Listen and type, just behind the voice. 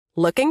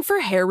Looking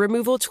for hair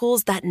removal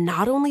tools that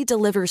not only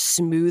deliver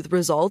smooth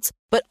results,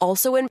 but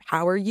also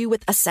empower you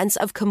with a sense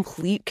of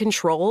complete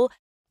control?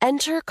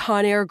 Enter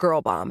Conair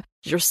Girl Bomb,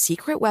 your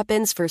secret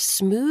weapons for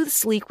smooth,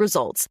 sleek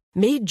results,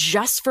 made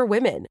just for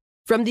women.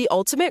 From the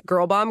ultimate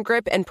Girl Bomb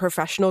grip and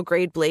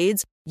professional-grade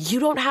blades, you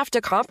don't have to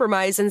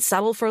compromise and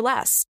settle for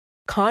less.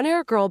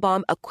 Conair Girl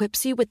Bomb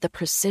equips you with the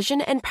precision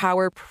and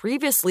power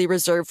previously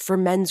reserved for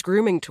men's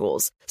grooming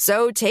tools.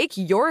 So take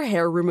your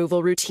hair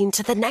removal routine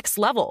to the next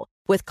level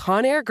with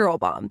Conair Girl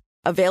Bomb.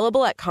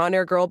 Available at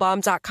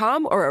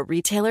ConairGirlBomb.com or a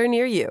retailer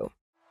near you.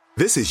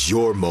 This is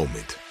your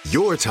moment,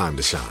 your time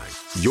to shine,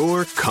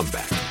 your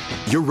comeback.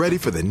 You're ready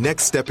for the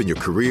next step in your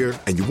career,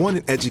 and you want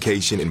an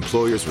education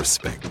employers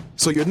respect.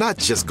 So you're not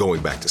just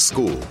going back to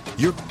school,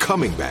 you're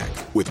coming back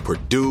with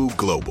Purdue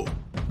Global.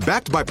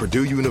 Backed by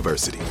Purdue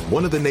University,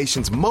 one of the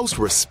nation's most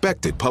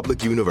respected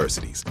public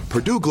universities,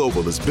 Purdue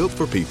Global is built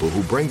for people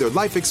who bring their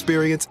life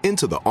experience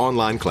into the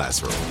online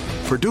classroom.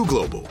 Purdue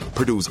Global,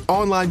 Purdue's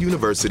online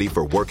university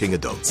for working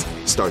adults.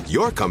 Start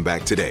your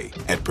comeback today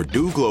at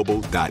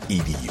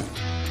purdueglobal.edu.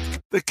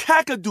 The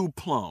Kakadu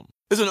plum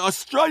is an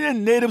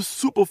Australian native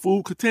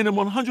superfood containing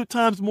 100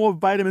 times more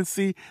vitamin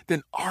C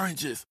than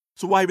oranges.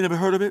 So why have you never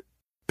heard of it?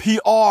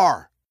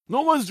 PR.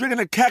 No one's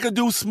drinking a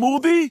Kakadu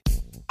smoothie?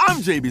 I'm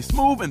JB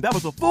Smoove, and that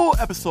was a full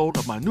episode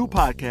of my new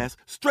podcast,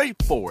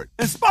 Straightforward,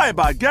 inspired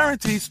by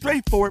guaranteed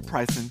straightforward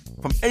pricing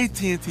from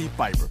AT&T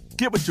Fiber.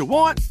 Get what you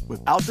want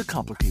without the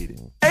complicated.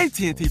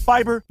 AT&T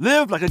Fiber,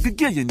 live like a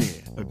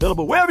gigillionaire.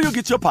 Available wherever you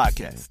get your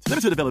podcasts.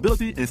 Limited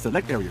availability in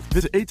select areas.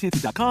 Visit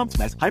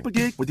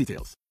AT&T.com/hypergig for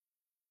details.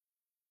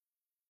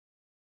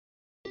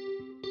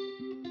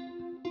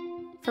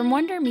 From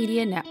Wonder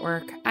Media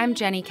Network, I'm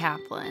Jenny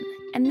Kaplan,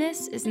 and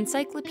this is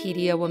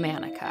Encyclopedia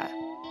Womanica.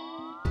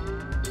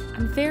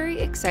 I'm very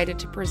excited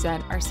to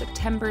present our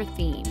September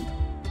theme.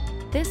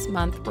 This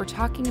month, we're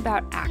talking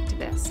about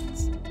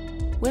activists,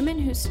 women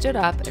who stood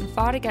up and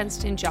fought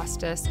against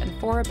injustice and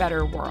for a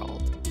better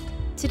world.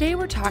 Today,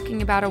 we're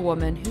talking about a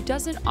woman who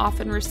doesn't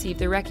often receive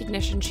the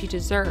recognition she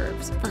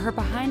deserves for her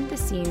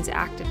behind-the-scenes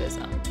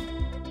activism.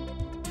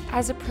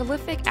 As a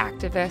prolific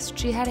activist,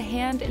 she had a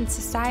hand in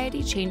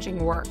society-changing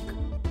work.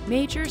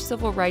 Major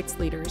civil rights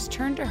leaders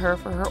turned to her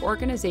for her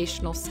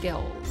organizational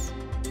skills.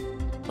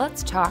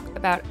 Let's talk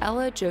about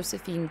Ella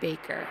Josephine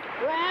Baker.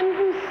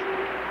 Friends,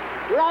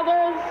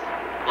 brothers,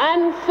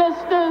 and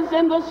sisters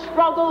in the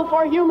struggle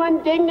for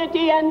human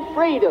dignity and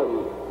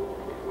freedom,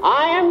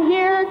 I am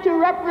here to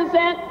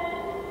represent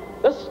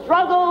the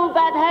struggle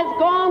that has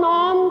gone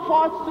on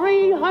for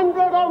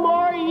 300 or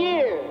more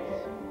years.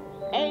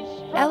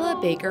 Ella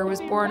Baker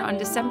was born on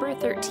December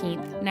 13,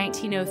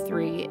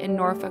 1903, in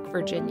Norfolk,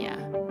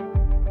 Virginia.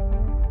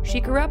 She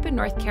grew up in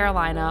North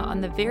Carolina on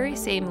the very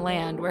same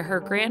land where her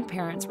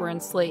grandparents were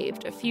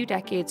enslaved a few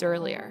decades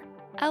earlier.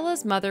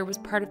 Ella's mother was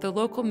part of the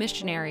local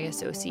missionary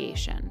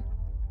association.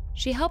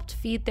 She helped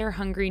feed their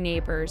hungry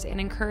neighbors and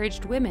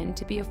encouraged women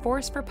to be a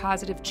force for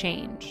positive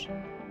change.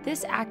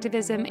 This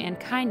activism and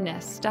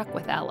kindness stuck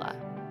with Ella.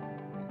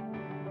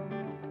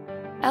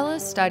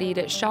 Ella studied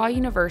at Shaw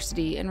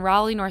University in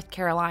Raleigh, North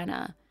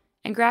Carolina,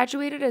 and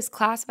graduated as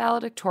class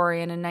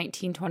valedictorian in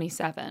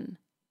 1927.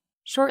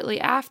 Shortly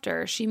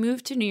after, she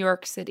moved to New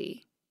York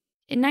City.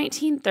 In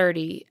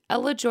 1930,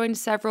 Ella joined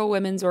several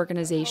women's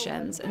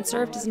organizations and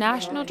served as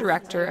national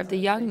director of the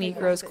Young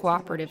Negroes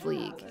Cooperative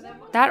League.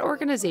 That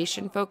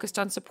organization focused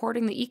on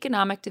supporting the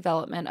economic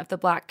development of the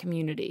Black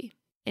community.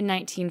 In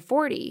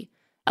 1940,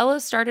 Ella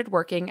started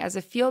working as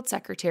a field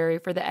secretary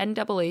for the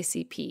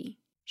NAACP.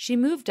 She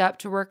moved up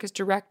to work as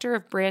director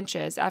of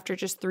branches after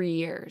just 3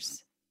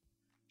 years.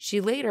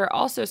 She later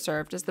also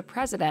served as the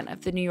president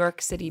of the New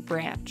York City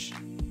branch.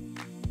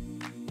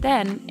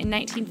 Then, in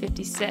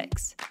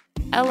 1956,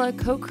 Ella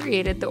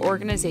co-created the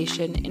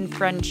organization In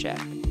Friendship,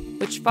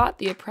 which fought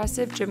the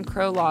oppressive Jim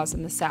Crow laws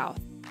in the South.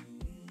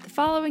 The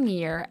following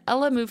year,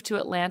 Ella moved to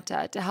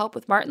Atlanta to help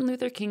with Martin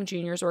Luther King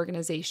Jr.'s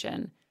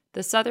organization,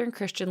 the Southern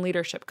Christian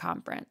Leadership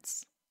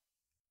Conference.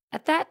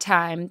 At that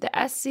time, the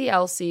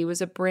SCLC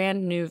was a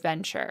brand new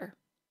venture.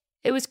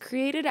 It was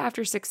created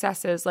after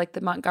successes like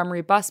the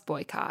Montgomery bus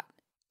boycott.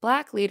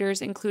 Black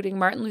leaders, including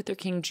Martin Luther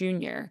King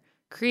Jr.,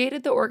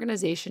 created the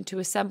organization to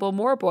assemble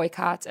more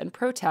boycotts and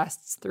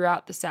protests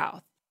throughout the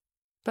South.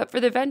 But for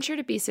the venture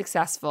to be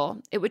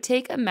successful, it would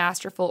take a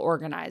masterful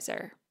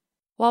organizer.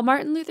 While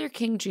Martin Luther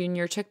King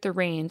Jr. took the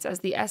reins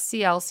as the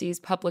SCLC's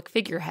public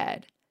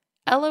figurehead,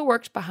 Ella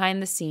worked behind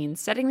the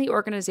scenes, setting the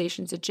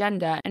organization's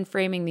agenda and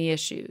framing the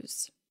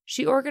issues.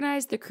 She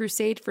organized the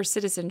Crusade for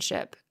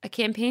Citizenship, a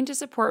campaign to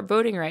support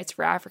voting rights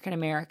for African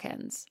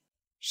Americans.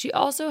 She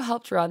also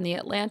helped run the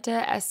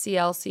Atlanta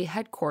SCLC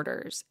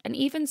headquarters and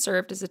even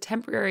served as a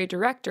temporary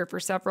director for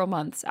several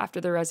months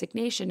after the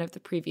resignation of the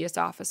previous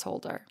office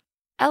holder.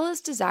 Ella's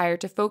desire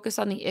to focus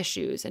on the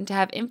issues and to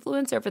have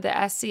influence over the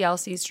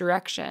SCLC's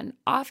direction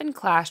often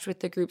clashed with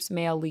the group's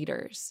male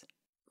leaders.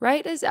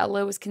 Right as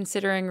Ella was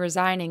considering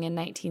resigning in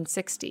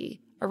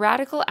 1960, a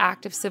radical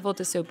act of civil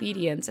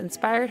disobedience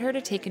inspired her to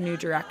take a new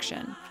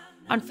direction.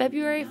 On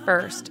February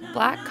 1st,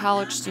 Black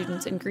college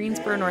students in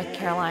Greensboro, North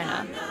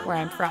Carolina, where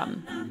I'm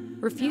from,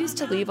 refused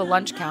to leave a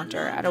lunch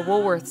counter at a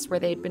Woolworth's where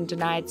they'd been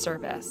denied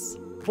service.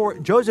 For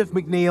Joseph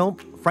McNeil,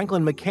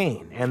 Franklin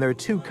McCain, and their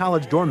two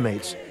college dorm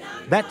mates,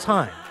 that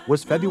time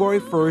was February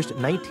 1st,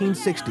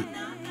 1960,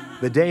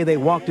 the day they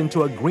walked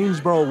into a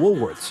Greensboro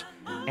Woolworth's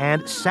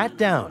and sat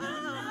down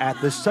at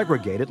the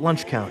segregated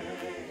lunch counter.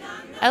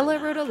 Ella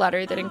wrote a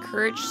letter that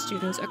encouraged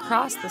students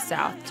across the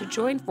South to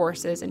join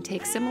forces and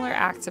take similar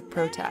acts of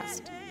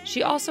protest.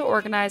 She also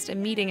organized a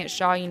meeting at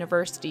Shaw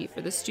University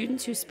for the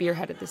students who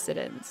spearheaded the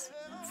sit-ins.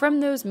 From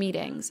those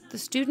meetings, the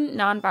Student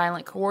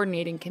Nonviolent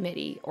Coordinating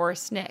Committee, or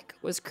SNCC,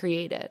 was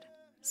created.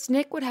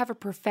 SNCC would have a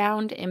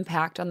profound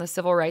impact on the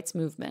civil rights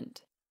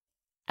movement.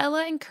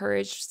 Ella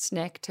encouraged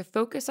SNCC to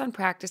focus on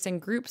practicing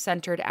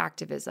group-centered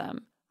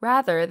activism,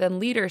 rather than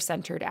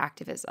leader-centered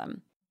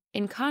activism,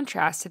 in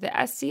contrast to the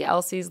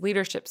SCLC's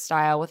leadership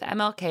style with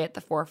MLK at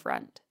the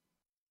forefront.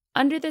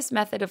 Under this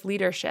method of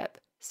leadership,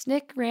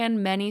 SNCC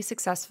ran many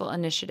successful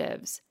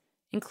initiatives,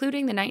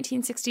 including the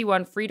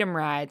 1961 Freedom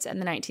Rides and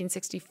the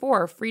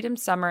 1964 Freedom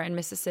Summer in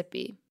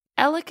Mississippi.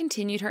 Ella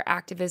continued her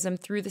activism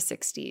through the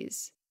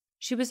 60s.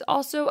 She was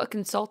also a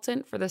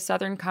consultant for the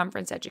Southern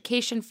Conference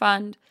Education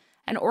Fund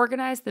and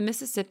organized the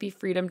Mississippi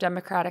Freedom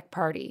Democratic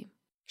Party.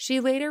 She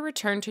later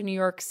returned to New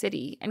York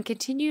City and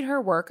continued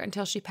her work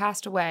until she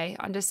passed away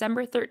on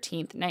December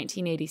 13,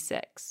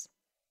 1986.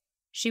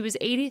 She was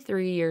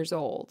 83 years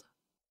old.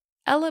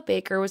 Ella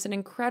Baker was an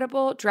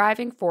incredible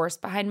driving force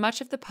behind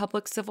much of the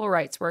public civil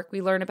rights work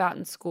we learn about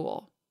in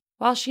school.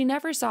 While she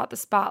never sought the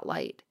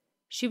spotlight,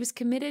 she was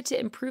committed to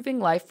improving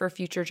life for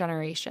future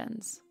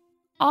generations.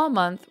 All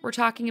month, we're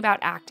talking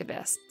about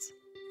activists.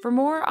 For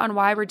more on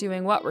why we're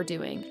doing what we're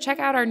doing, check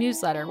out our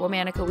newsletter,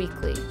 Womanica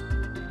Weekly.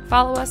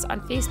 Follow us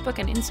on Facebook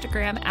and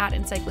Instagram at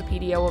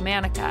Encyclopedia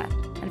Womanica,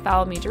 and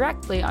follow me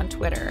directly on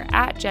Twitter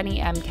at Jenny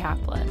M.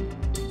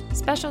 Kaplan.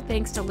 Special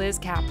thanks to Liz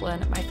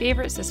Kaplan, my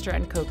favorite sister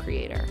and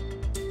co-creator.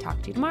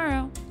 Talk to you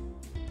tomorrow.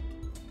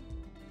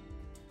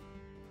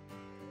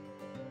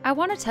 I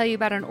want to tell you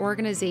about an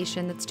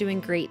organization that's doing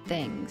great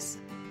things.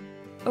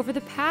 Over the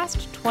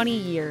past 20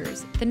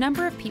 years, the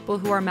number of people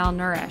who are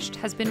malnourished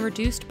has been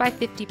reduced by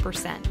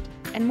 50%,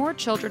 and more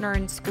children are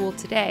in school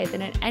today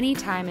than at any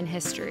time in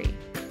history.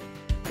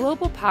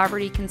 Global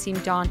poverty can seem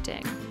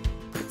daunting,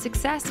 but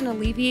success in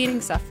alleviating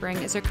suffering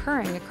is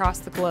occurring across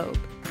the globe.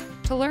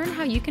 To learn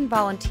how you can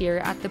volunteer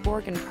at the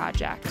Borgen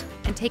Project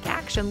and take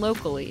action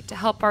locally to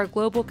help our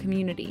global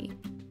community,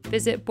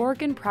 visit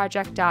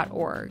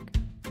borgenproject.org.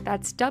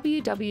 That's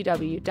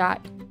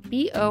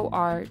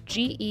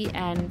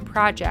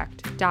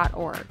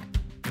www.borgenproject.org.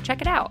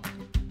 Check it out.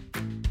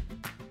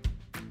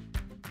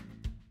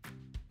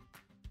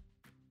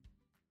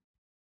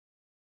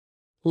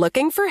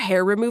 Looking for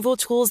hair removal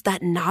tools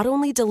that not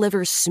only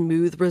deliver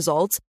smooth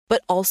results,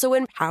 but also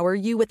empower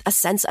you with a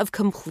sense of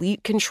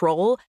complete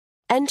control?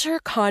 Enter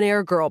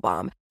Conair Girl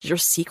Bomb, your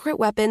secret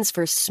weapons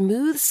for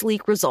smooth,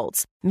 sleek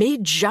results,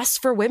 made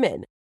just for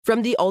women.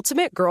 From the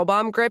ultimate Girl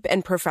Bomb grip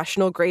and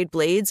professional-grade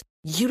blades,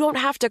 you don't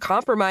have to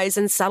compromise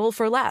and settle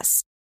for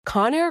less.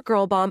 Conair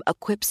Girl Bomb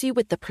equips you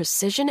with the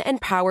precision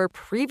and power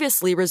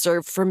previously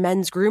reserved for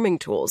men's grooming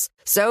tools.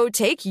 So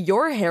take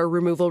your hair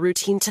removal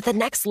routine to the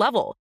next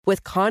level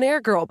with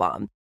Conair Girl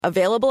Bomb.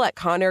 Available at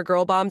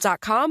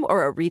ConairGirlBomb.com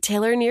or a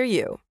retailer near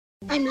you.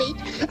 I'm late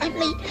for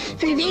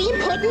a very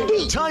important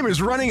date. Time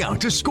is running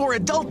out to score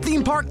adult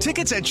theme park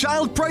tickets at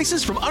child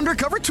prices from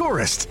Undercover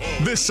Tourist.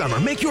 This summer,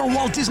 make your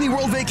Walt Disney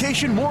World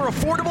vacation more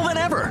affordable than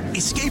ever.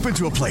 Escape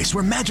into a place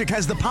where magic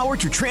has the power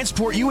to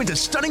transport you into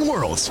stunning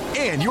worlds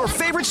and your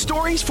favorite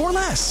stories for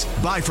less.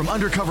 Buy from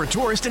Undercover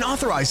Tourist, an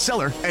authorized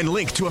seller, and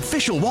link to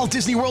official Walt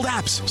Disney World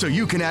apps so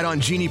you can add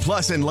on Genie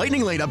Plus and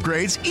Lightning Lane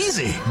upgrades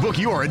easy. Book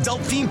your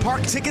adult theme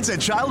park tickets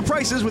at child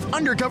prices with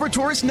Undercover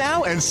Tourist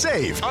now and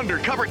save.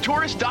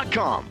 UndercoverTourist.com.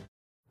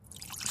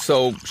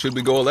 So, should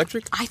we go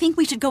electric? I think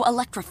we should go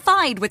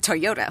electrified with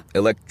Toyota.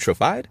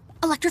 Electrified?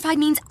 Electrified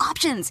means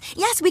options.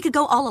 Yes, we could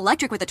go all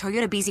electric with the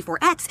Toyota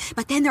BZ4X,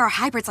 but then there are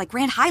hybrids like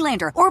Grand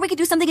Highlander, or we could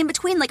do something in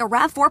between like a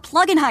RAV4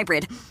 plug-in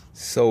hybrid.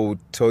 So,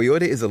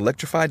 Toyota is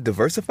electrified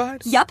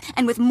diversified? Yup,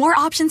 and with more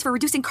options for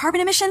reducing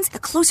carbon emissions, the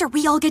closer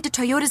we all get to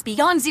Toyota's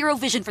Beyond Zero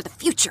vision for the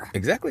future.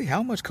 Exactly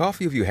how much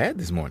coffee have you had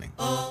this morning?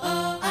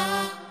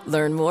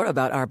 Learn more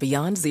about our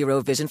Beyond Zero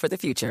vision for the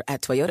future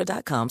at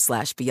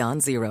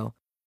toyota.com/beyond zero.